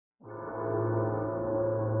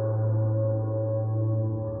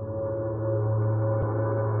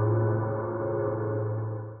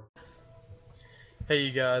Hey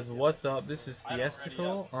you guys, what's up? This is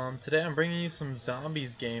Theistical. Today I'm bringing you some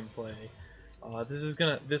zombies gameplay.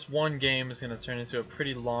 This one game is gonna turn into a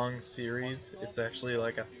pretty long series. It's actually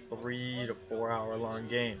like a 3 to 4 hour long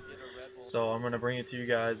game. So I'm gonna bring it to you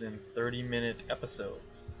guys in 30-minute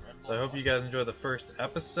episodes. So I hope you guys enjoy the first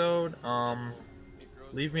episode.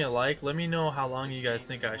 Leave me a like. Let me know how long you guys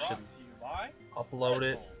think I should upload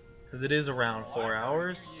it, because it is around 4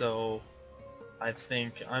 hours. So I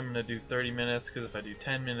think I'm going to do 30 minutes, because if I do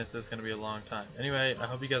 10 minutes, it's going to be a long time. Anyway, I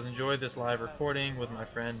hope you guys enjoyed this live recording with my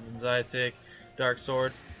friend Theistical, Dark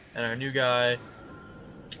Sword, and our new guy,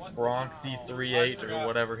 Bronxy38, or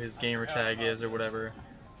whatever his gamer tag is, or whatever.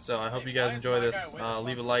 So I hope you guys enjoy this.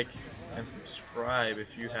 Leave a like and subscribe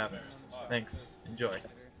if you haven't. Thanks. Enjoy.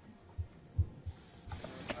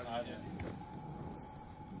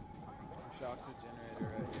 Shock the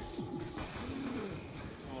generator right here.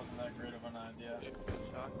 Wasn't that great of an idea.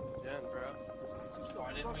 Shock the gen, bro.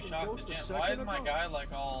 Why didn't we shock the gen? Why is my guy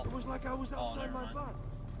like all... It was like I was outside my butt.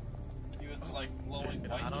 He was like glowing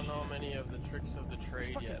white. I don't know many of the tricks of the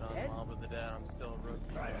trade yet on Mob of the Dead. I'm still a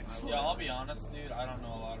rookie. Yeah, I'll be honest, dude. I don't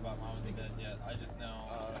know a lot about Mob of the Dead yet. I just know...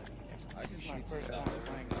 This is my first time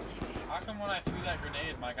playing. How come when I threw that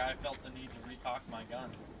grenade, my guy felt the need to recock my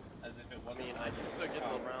gun? As if it I wasn't... mean, I used to get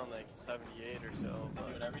around like 78 or so.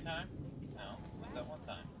 Do it every time? No, just that one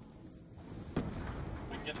time.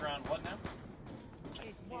 We can get around what now?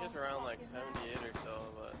 He gets around like 78 or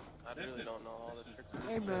so, but I really don't know all the tricks.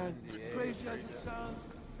 Hey man, crazy as it sounds,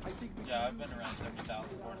 I think we Yeah, I've been around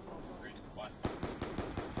 70,000 for it. Why?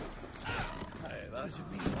 Hey, that's a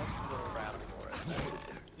little radical right there.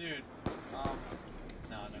 Dude,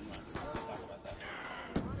 no, never mind. We'll talk about that.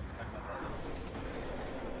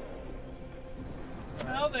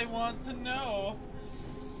 Now they want to know.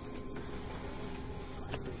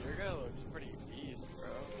 Your guy looks pretty beast, bro.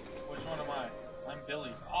 Which one am I? I'm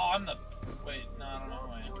Billy. Oh, I'm the... Wait, no, I don't know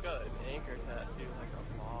who I am. You got an anchor tattoo like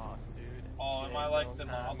a boss, dude. Oh, am I like the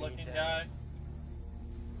mob-looking guy?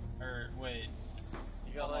 Or, wait.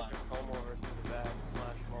 You got like a comb over to the back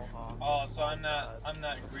 / mohawk. Oh, so I'm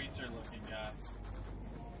that greaser-looking guy.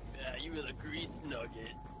 Yeah, you were the grease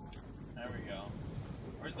nugget. There we go.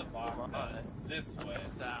 Where's the box at? This way.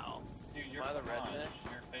 Sal. Dude, you're Am I the Kamaj. redneck?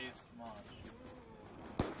 Your face, Kamaj.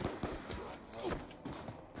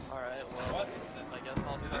 Alright, well, What is it? I guess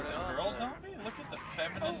I'll Is start that it a off girl then. zombie? Look at the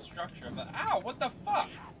feminine structure of that. Ow, what the fuck?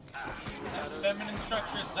 That feminine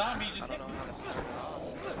structured zombie just I hit don't me. know how to start it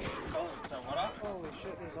off. So what up? Holy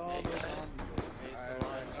shit, there's all Hey, those guys. on. Hey, so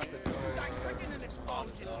Got the door.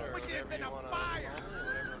 Austin or whatever you want to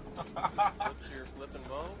what's your flipping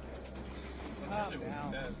bow? Dude,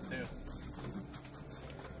 dead, too.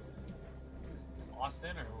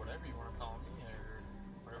 Austin or whatever you want to call me,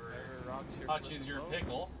 or whatever. Rocks your Touches flipping your bow?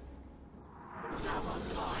 pickle.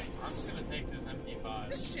 I'm just gonna take this MP5.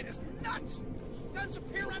 This shit is nuts! Guns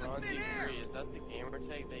appear out of thin air! Bronzy 3, is that the gamer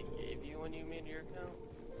tag they gave you when you made your account?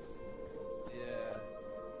 Yeah.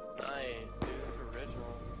 Nice, dude, it's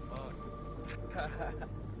original. Fuck.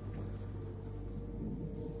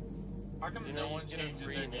 How come You no know one you get a changes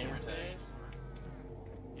free their name gamer tag?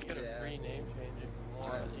 You get Yeah. a free name change if you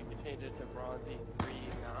want. You can change it to Bronzy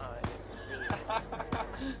 39.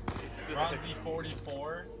 Bronzy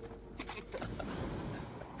 44.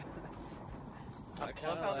 I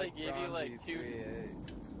love how they gave you like two.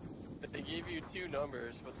 38. They gave you two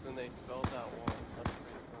numbers, but then they spelled out one. That's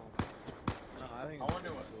pretty cool. No, I think I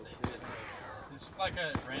wonder what they did. It's just like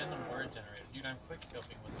a random word generator. Dude, I'm quick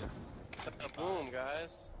scoping with this. Boom,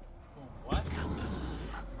 guys. Boom, what?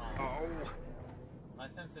 Oh. My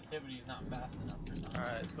sensitivity is not fast enough for something.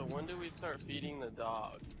 Alright, so when do we start feeding the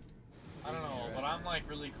dog? I don't know, but I'm like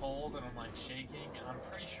really cold and I'm like shaking, and I'm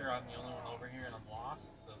pretty sure I'm the only one over here and I'm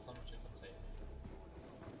lost, so someone should come save me.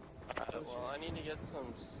 Alright, well, I need to get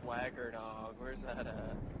some swagger dog. Where's that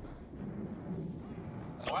at?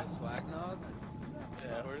 What? Swag nog?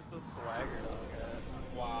 Yeah, where's the swagger dog at?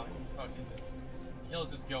 Wow, he's fucking just... He'll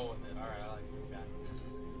just go with it. Alright, I like you guys.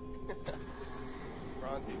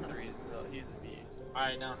 Bronzy 3 is he's a beast.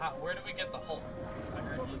 Alright, now where do we get the Hulk? I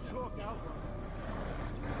heard he's in this game.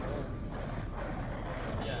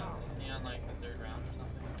 Yeah, isn't he on like the 3rd round or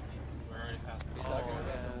something? We're already past You the talking yeah.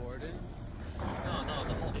 about the warden? No,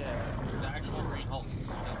 the Hulk. Yeah. The actual green Hulk.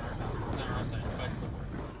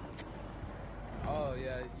 Oh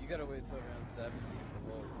yeah, you gotta wait till around 70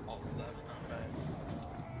 for Hulk. All 7. Okay.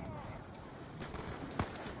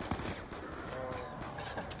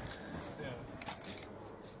 Yeah.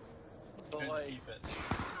 So Good like, keep it.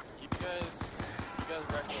 you guys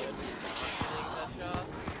recommend hitting headshots?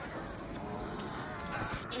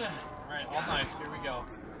 Yeah. Alright, all knives. Here we go.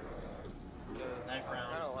 Knife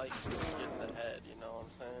get the head, you know what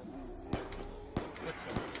I'm saying?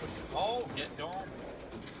 Oh, get going.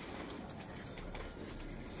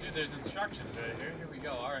 Dude, there's instructions right here. Here we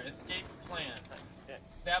go. Alright, escape plan.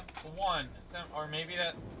 Step 1. Or maybe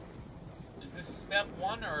that... Is this step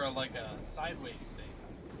 1 or like a sideways face?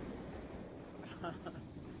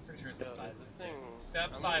 Pretty sure it's a sideways face.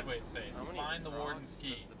 Step sideways face. Find the warden's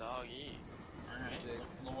key. The dog eat. Alright,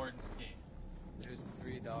 what's the warden's key? There's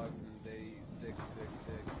 3 dogs and they eat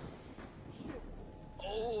 666.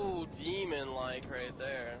 Oh, demon-like right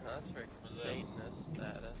there. That's for Satanist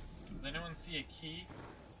status. Does anyone see a key?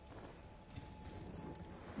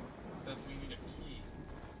 It says we need a key.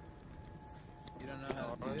 You don't know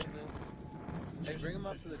how to do it? Hey, bring them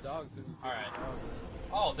up to the dogs. So Alright.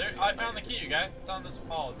 Oh, there! I found the key, you guys. It's on this.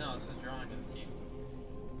 Oh no, it says drawing of the key.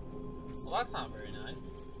 Well, that's not very nice.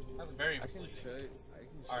 That's very misleading. I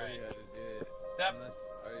can show you how to do it. Step.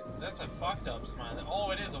 That's a fucked up smiley. Oh,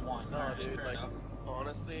 it is a 1. No, Alright, dude. fair like, enough.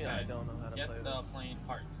 honestly, I don't know how to Get play the this. plain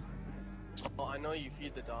parts. Oh, I know you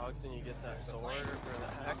feed the dogs and you get that sword or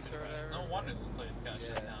the axe or whatever. No wonder this place got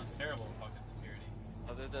shut down. Terrible fucking security.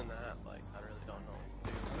 Other than that, like, I really don't know what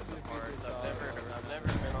to do with the parts. I've never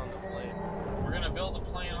been on the plane. We're gonna build a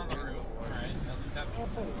plane on the roof. Alright, at least that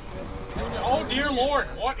makes sense. Oh dear lord,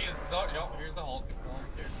 what is the... Oh, here's the Hulk.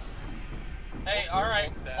 Hey,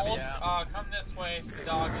 alright, Hulk, come this way. The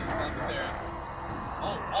dog is upstairs.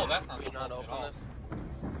 Oh, that's not the Can we not Hulk at open all. this?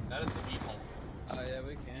 That is the meat Hulk. Oh yeah,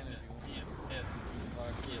 we can if you want. He is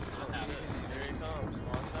pissed. He is not happy. Here he comes.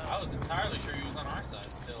 I was entirely sure he was on our side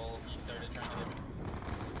until he started trying to hit me.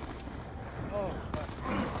 Oh,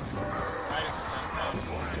 Right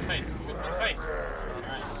in the face. Good face.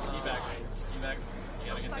 Alright, teabag. Teabag.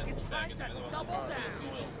 You gotta get that teabag in there. Otherwise, it's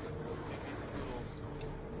soil.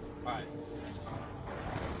 Alright.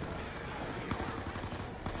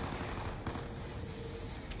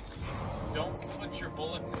 Don't put your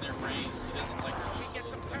bullets in their range. He doesn't like We get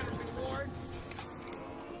some kind of reward.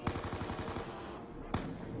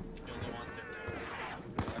 He only wants it.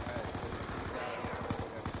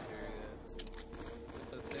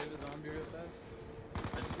 Let's save the zombie real fast.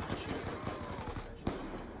 I just want to shoot him.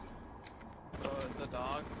 So is the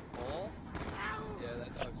dog full? Yeah,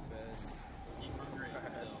 that dog's fed. He's hungry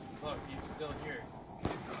still. Look, he's still here.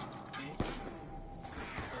 See? He's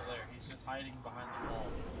still there. He's just hiding behind the wall.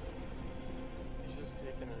 He's just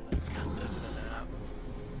taking a nap.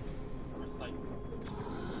 Just like...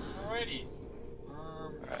 Alrighty.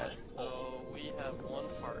 Alright, so we have 1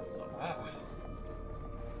 part so far.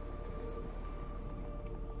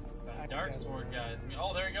 That dark sword, guys.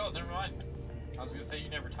 Oh, there he goes. Never mind. I was gonna say you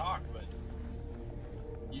never talk, but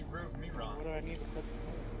you proved me wrong. What do I need to put?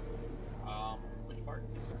 Which part?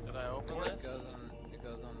 Did I open It this?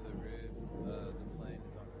 goes on the roof. The plane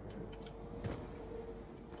is on the roof.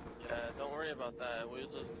 Yeah, don't worry about that. We'll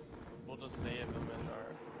just save them in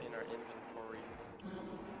our inventories.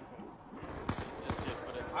 Just get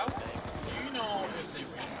put in the tank. Do you know if they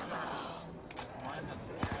reached it? Mine has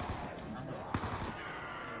a 0. I'm gonna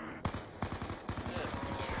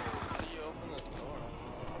How do you open this door?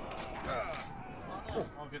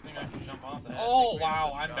 Oh, good thing I can jump off that. Oh,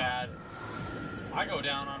 wow, I'm bad. I go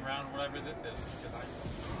down on round whatever this is because I...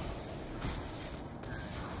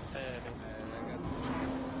 Hey, I got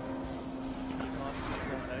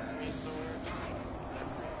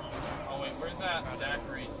Oh, wait, where's that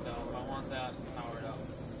daiquiri stuff? I want that powered up.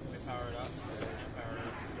 Can we power it up? Can't power it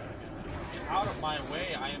up. Get out of my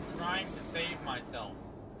way. I am trying to save myself.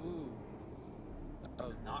 Ooh.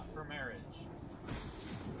 Oh, Not for marriage.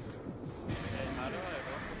 hey, how do I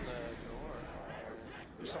open the door?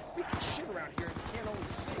 There's some freaky shit around here and you can't always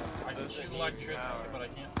see. I can Does it shoot need electricity, power? but I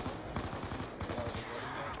can't.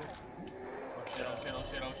 Shit, oh shit, oh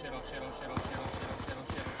shit, oh shit, oh shit, oh shit, oh shit, oh shit, oh shit, oh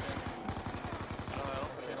shit, oh shit. How do I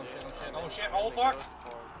open it? Oh shit, oh fuck!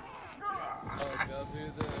 go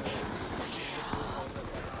through the...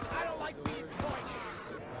 I don't like being pointed.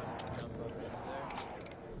 Jump up in there.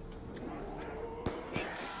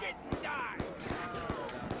 Eat shit and die.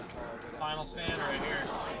 Final stand right here.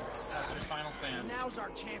 That's your final stand. Now's our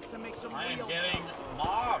chance to make some I am real getting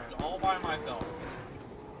mobbed all by myself.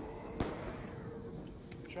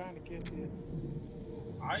 I'm trying to get you.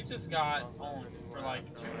 I just got owned for like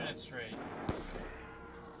 2 minutes straight.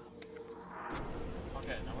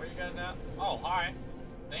 Okay, now where you guys at? Oh, hi.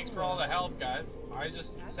 Thanks for all the help, guys. I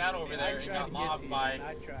just sat over there and got mobbed by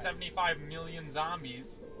 75 million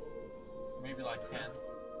zombies. Maybe like 10.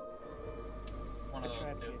 One of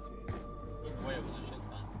those two. Way over the shit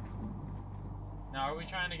ton. Now, are we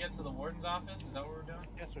trying to get to the warden's office? Is that what we're doing?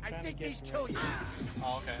 Yes, we're I trying think to get these to kill it. you.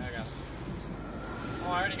 Oh, okay, I got it.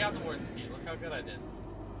 Oh, I already got the warden's key. Look how good I did.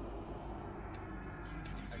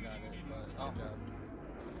 Oh. Good job.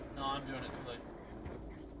 No, I'm doing it too late.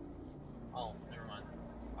 Oh, never mind.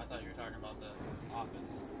 I thought you were talking about the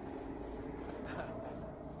office.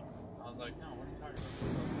 I was like, no, what are you talking about?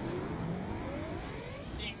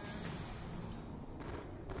 Ding.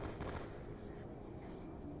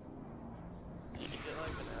 You can get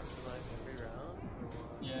like an afterlife every round? Or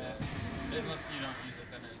what? Yeah, unless you don't use it,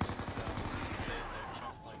 then it just stays there. You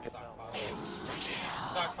don't like stockpile.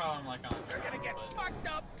 Stockpiling like on. You're gonna get fucked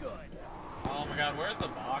up good. Oh my god, where's the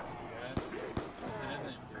box, you guys? Is it in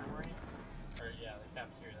the infirmary? Or yeah, the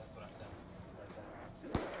cafeteria, that's what I said.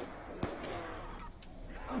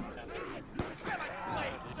 I like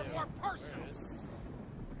blades, they're more personal.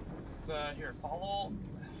 It's here, follow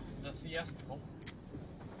the Theistical.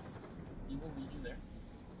 He will lead you there.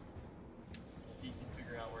 If he can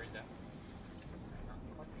figure out where he's at. I'm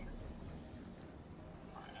not quite sure.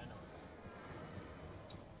 Alright, I know.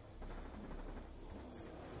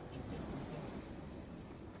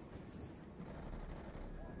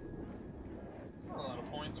 Not a lot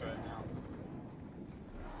of points right now.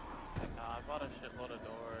 I bought a shitload of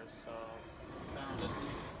doors, so... Found it.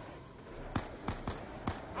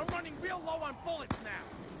 I'm running real low on bullets now.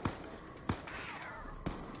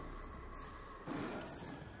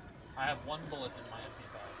 I have one bullet in my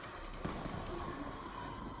MP5.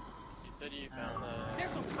 You said you found the...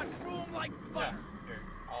 This'll cut through 'em like Yeah, butter. here.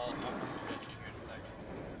 I'll come get you here in a second.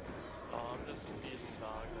 Oh, I'm just feeding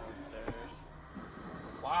dog downstairs.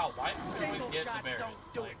 Wow, why do we Single always get the shots berries? don't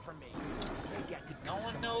do Like, it for me. Maybe I could no one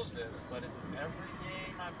customize knows it. this, but it's every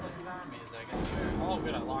game I play zombies, I get the berries. Oh,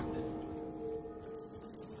 good, I locked it.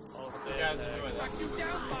 Oh, You guys enjoy that. Knock you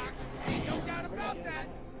down, Box. Ain't no doubt about that.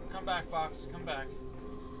 Come back, Box, come back.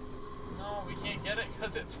 No, we can't get it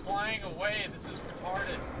because it's flying away. This is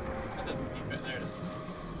retarded. That doesn't keep it. There it is.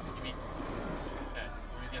 Give me. Okay,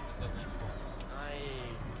 let me get this at least.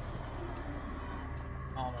 Nice.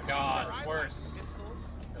 Oh my god, Sure, I it's worse. like pistols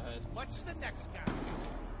Go ahead. as much as the next guy.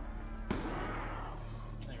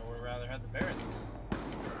 I think I would rather have the berries than this.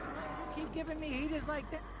 Keep giving me heaters like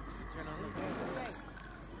that. Turn on the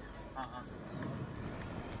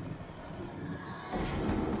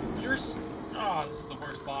You're oh, this is the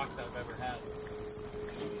worst box I've ever had.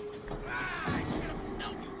 Ah, I should have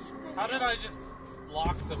known you'd screw How me did up. I just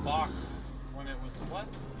lock the box when it was what?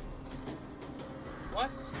 What?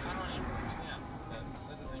 I don't even understand.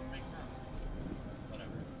 That doesn't even make sense.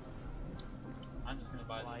 Whatever. I'm just gonna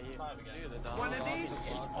buy the 5 again. Dude, the dog One of these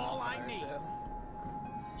is all I need.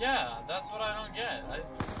 Yeah, that's what I don't get.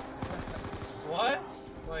 What?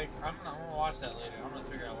 Like, I'm gonna watch that later. I'm gonna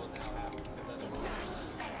figure out what the hell happened because I don't know.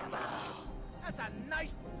 That's a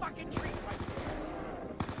nice fucking treat right there.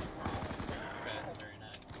 Okay, that's very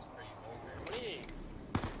nice. It's pretty vulgar. Wait.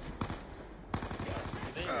 Do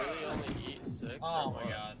they really only eat 6 Oh or my what?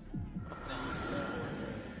 god. Thank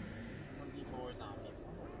you. 1d4 zombies.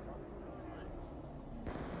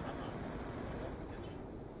 I'm not.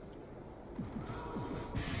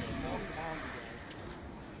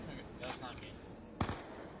 Okay, that's not me.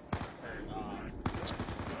 Or,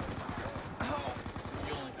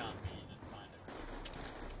 you only found me, you didn't find it.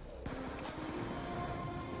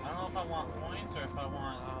 I don't know if I want points or if I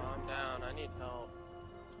want. I'm down. I need help.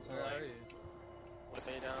 So, Where are like, you?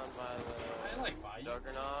 Way down by I the like buy you.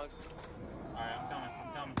 Juggernog. Alright, I'm coming.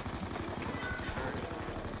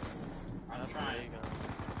 I'm That's trying. big,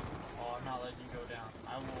 Oh, I'm not letting you go down.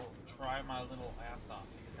 I will try my little ass off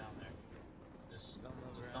to get down there. Just Don't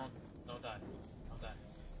move don't around. die. Don't die.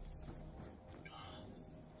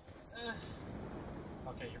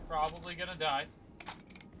 Okay, you're probably gonna die.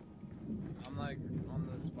 I'm like on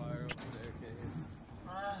the spiral staircase.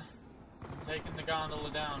 Taking the gondola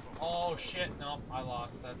down. Oh shit, no, I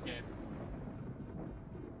lost that game.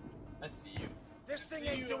 I see you. This thing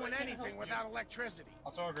ain't doing anything without electricity.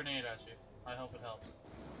 I'll throw a grenade at you. I hope it helps.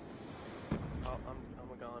 Oh,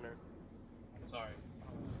 I'm a goner. Sorry.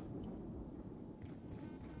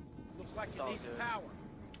 Looks like It's it all needs good. power.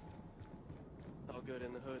 All good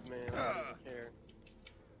in the hood, man. I don't even care.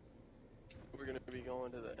 We're gonna be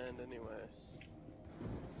going to the end anyways.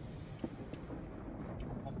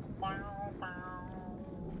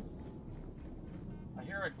 I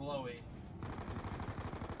hear a glowy.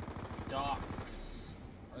 Docks.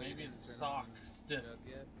 Oh, you Maybe didn't it's turn on socks. the jug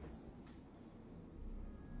yet?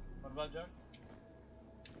 What about Jug?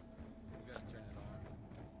 You gotta turn it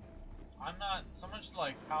on. I'm not. Someone should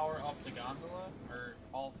like power up the gondola, or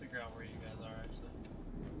I'll figure out where you guys are actually.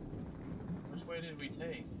 Which way did we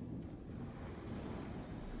take?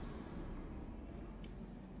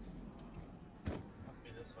 Must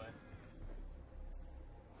be this way.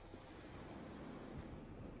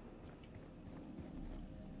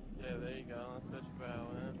 Yeah, there you go.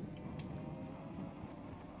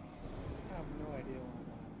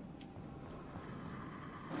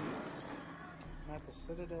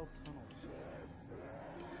 Citadel tunnels.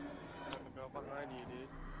 I'm gonna go behind you, dude.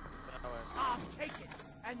 That way. I'll take it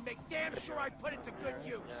and make damn sure I put it to good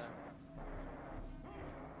use. Yeah.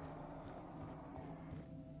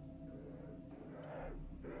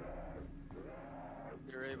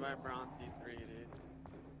 You're right by Bronte 3, dude.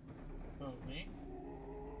 Who, me?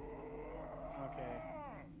 Okay.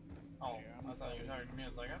 Oh, I thought you were talking to me. I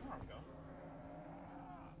was like, I know where I'm going.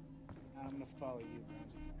 I'm gonna follow you,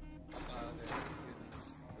 Bronzy.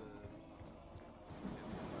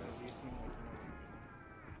 You seem like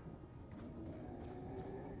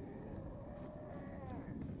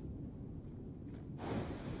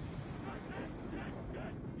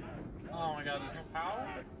you know what Oh my god, there's no power?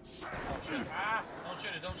 Oh shit. Ah! Don't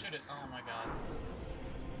shoot it, don't shoot it. Oh my god.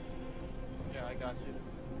 Yeah, I got you.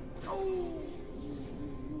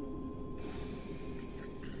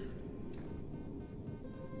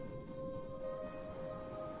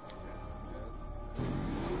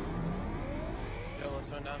 Yo, let's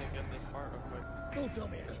run down and get this part real quick. Don't tell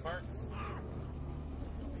me. This part?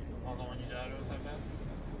 Oh, the one you died with, I bet?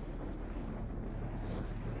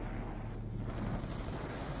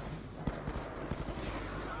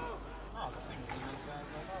 Oh, this thing wasn't as bad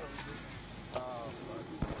as I thought it would be. Oh, fuck.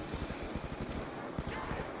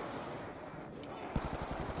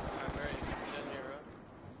 Alright, Barry, you can get in here, bro.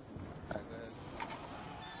 Alright, go ahead.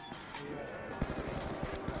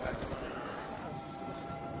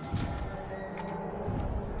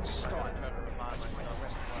 Start. I'm trying to remind myself.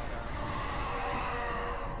 Rest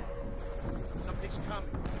something's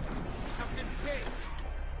coming. Something big.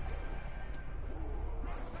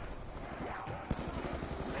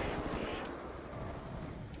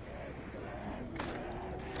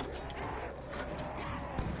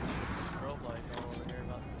 Road light going over here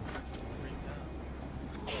about to freak out.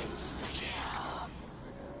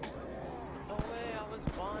 No way, I was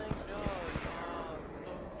buying drugs. Oh,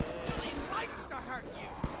 okay. He likes to hurt you.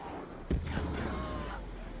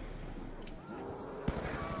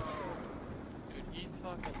 Dude, he's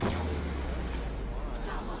fucking.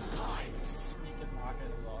 Sneak and pocket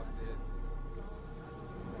and lock it.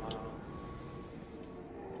 Wow.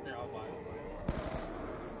 Here, I'll buy it for you.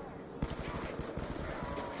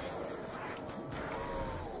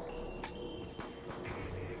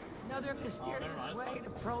 Another mysterious way to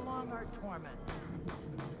prolong our torment.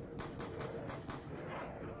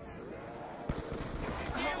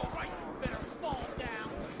 Damn right, you better fall down.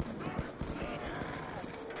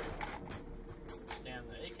 Damn,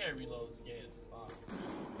 the AK reload's gay as fuck.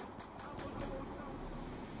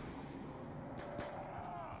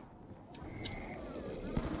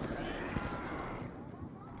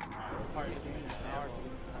 Alright, what part is it?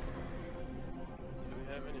 Do we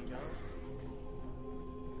have any guns?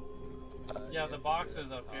 Yeah, the box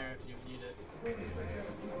is up here if you need it. I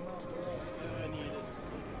need it.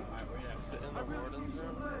 Alright, where you at? Is it in the warden's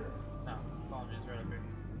room? No, follow me, it's right up here.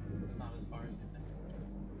 It's not as far as you think.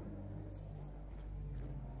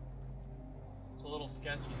 It's a little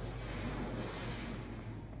sketchy.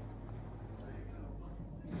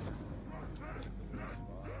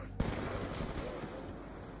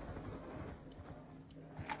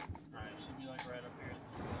 Alright, it should be like right up here in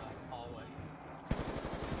this hallway.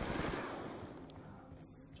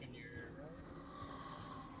 Junior, right?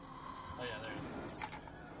 Oh yeah, there it is.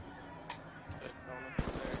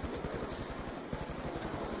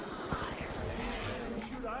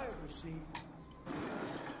 Should I ever see?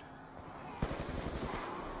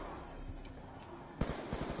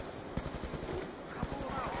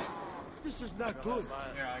 This is not good.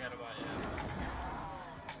 Here, I gotta buy it. Yeah.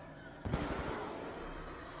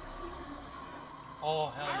 Oh,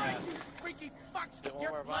 hell yeah. Alright, you freaky fucks. Get one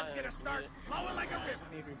Your more blood's buy-in gonna if you start need it. flowing like a river.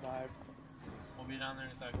 I need revived. We'll be down there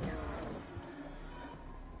in a second.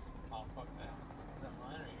 Oh, fuck that. Is that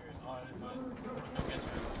mine or yours? Oh, it is mine. Come get you.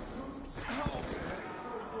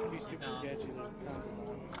 It'd be super down. sketchy. There's tons of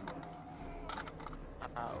zombies.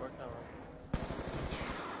 We're coming.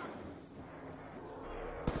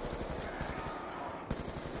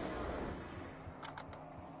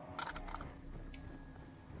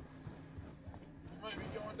 You might be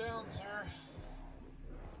going down, sir.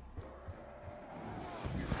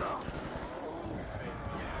 Go,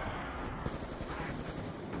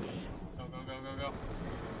 go, go, go, go.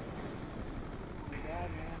 Yeah,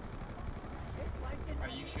 man.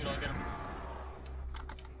 Alright, you shoot, I'll get him.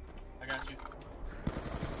 I got you.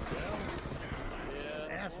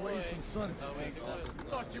 Yeah. Ass ways from sun. No, we good.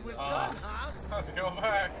 Thought you was done, huh? Let's go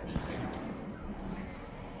back.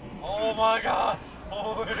 Oh my god!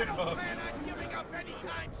 Holy I don't fuck. plan on giving up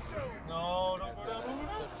anytime soon. No, don't go down.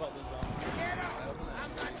 Get up.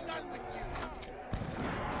 I'm not done with you.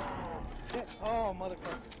 Shit. Oh, Oh,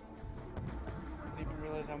 motherfucker. Didn't even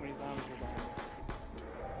realize how many zombies were behind me.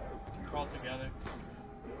 We're all together.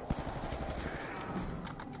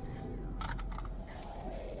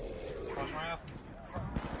 Watch my ass.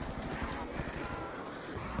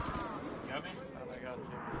 You got me? Oh, I got you.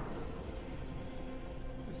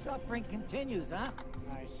 The suffering continues, huh?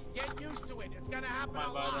 Nice. Get used to it. It's gonna happen Might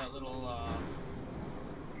a buy lot. that little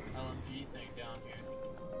LMG thing down here.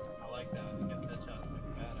 I like that. You get headshots like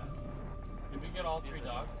badass. Did we get all 3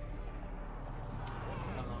 dogs? I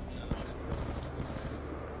don't know.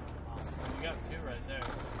 We got 2 right there. So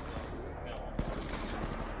we got 1 more.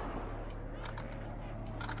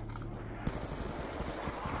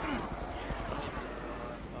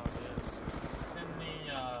 It's in the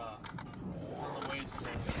on the way to the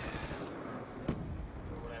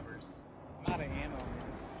or whatever's. I'm out of ammo, man.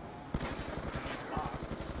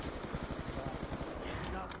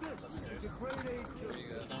 Now this is a great age.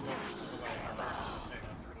 Don't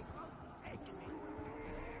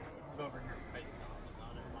go over here. Right now. No,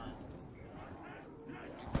 never mind.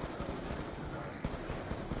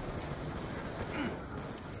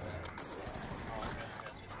 Oh, okay,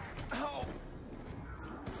 gotcha. Oh!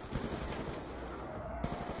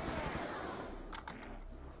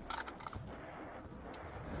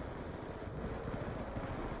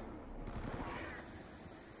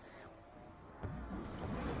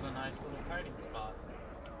 This is a nice little hiding spot.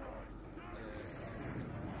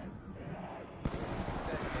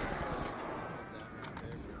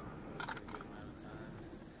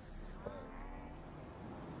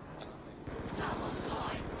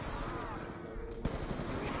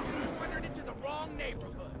 Wandered into the wrong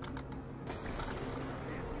neighborhood.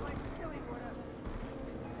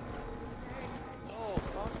 Oh,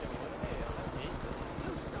 fucking way. I hate this.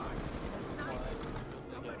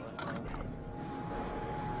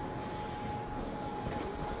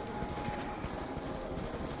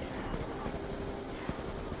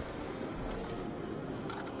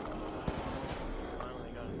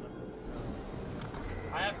 Finally got enough.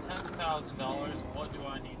 I have $10,000. What do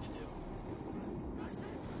I need to do?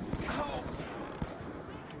 Oh!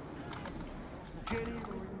 Can't even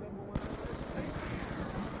remember when I was.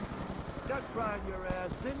 That fried your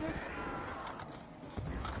ass, didn't it?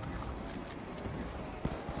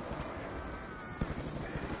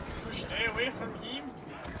 Stay away from him.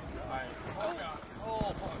 Alright. Oh god.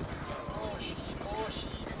 Oh fuck. Oh shit. Oh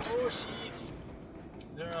shit. Oh shit.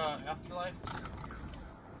 Is there a afterlife?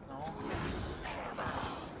 No.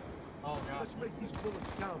 Oh god. Let's make these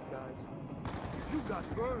bullets count, guys. You got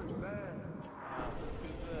burned bad.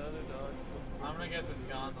 Who's the other dog? I'm gonna get this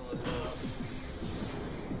gondola set up.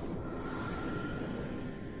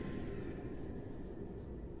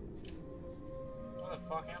 Where the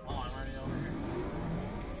fuck am I? Oh, I'm already over here.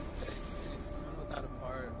 Someone without a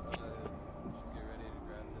part, should get ready to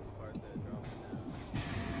grab this part that dropped down.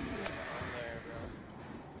 I'm there, bro.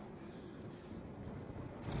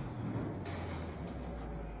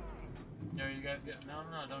 Yo, you guys get. No,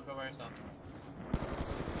 don't go by yourself.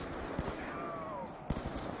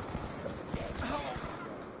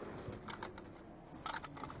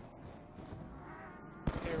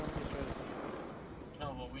 Here, let me just try this. No,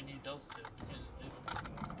 but we need those 2. You can't just leave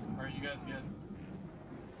them. Or you guys good?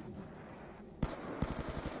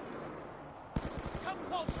 Come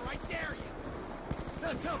closer, I dare you!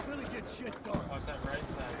 That's how Billy gets shit done. Watch that right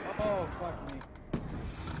side. Oh, fuck me.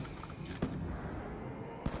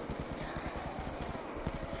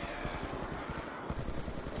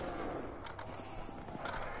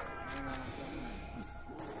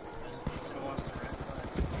 I just need to watch the right side.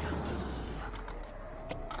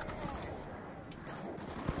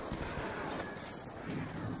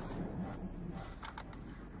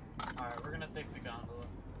 Alright, we're gonna take the gondola.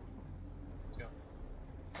 Let's go.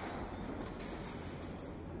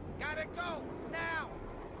 Gotta go! Now!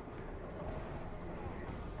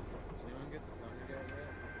 Did anyone get the thunder guy yet?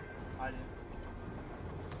 I did.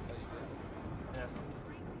 Oh, you did? Yes.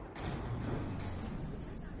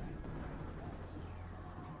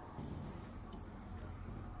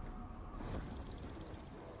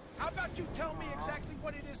 How about you tell me exactly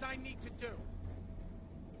what it is I need to do?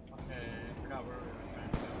 Okay, I forgot where we were trying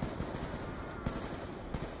to go.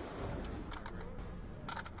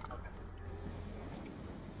 Okay.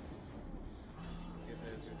 Get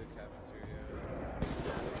there through the cafeteria.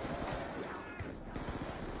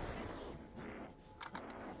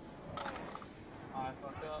 I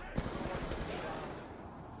fucked up.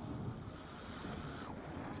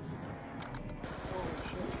 Holy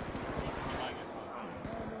shit. You might get fucked up.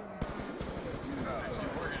 Actually,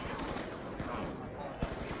 we're gonna get fucked up.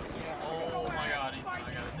 Oh my god, he's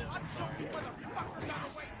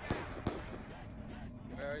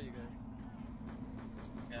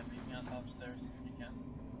if you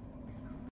can.